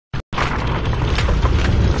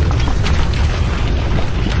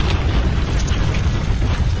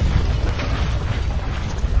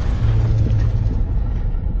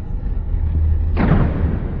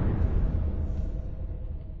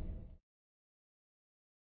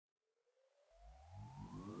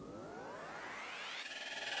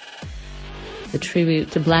The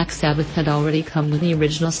tribute to Black Sabbath had already come with the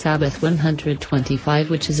original Sabbath 125,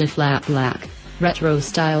 which is a flat black,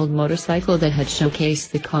 retro-styled motorcycle that had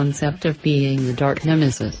showcased the concept of being the dark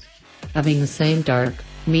nemesis. Having the same dark,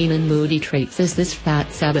 mean and moody traits as this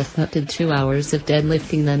Fat Sabbath that did 2 hours of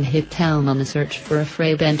deadlifting then hit town on the search for a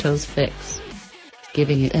Fray Bentos fix.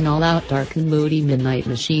 Giving it an all-out dark and moody midnight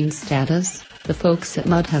machine status, the folks at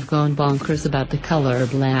Mutt have gone bonkers about the color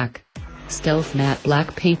black. Stealth matte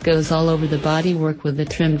black paint goes all over the bodywork with the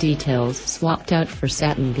trim details swapped out for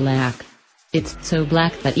satin black. It's so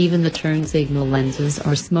black that even the turn signal lenses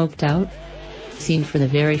are smoked out. Seen for the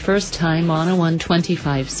very first time on a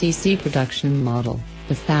 125cc production model,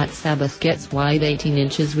 the Fat Sabbath gets wide 18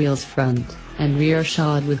 inches wheels front and rear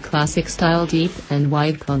shod with classic-style deep and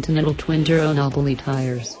wide Continental twin-duro knobbly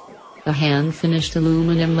tires. The hand-finished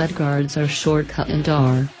aluminum lead guards are short-cut and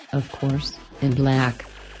are, of course, in black.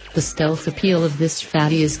 The stealth appeal of this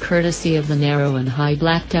fatty is courtesy of the narrow and high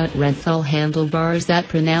blacked-out Renthal handlebars that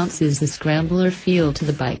pronounces the scrambler feel to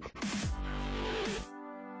the bike.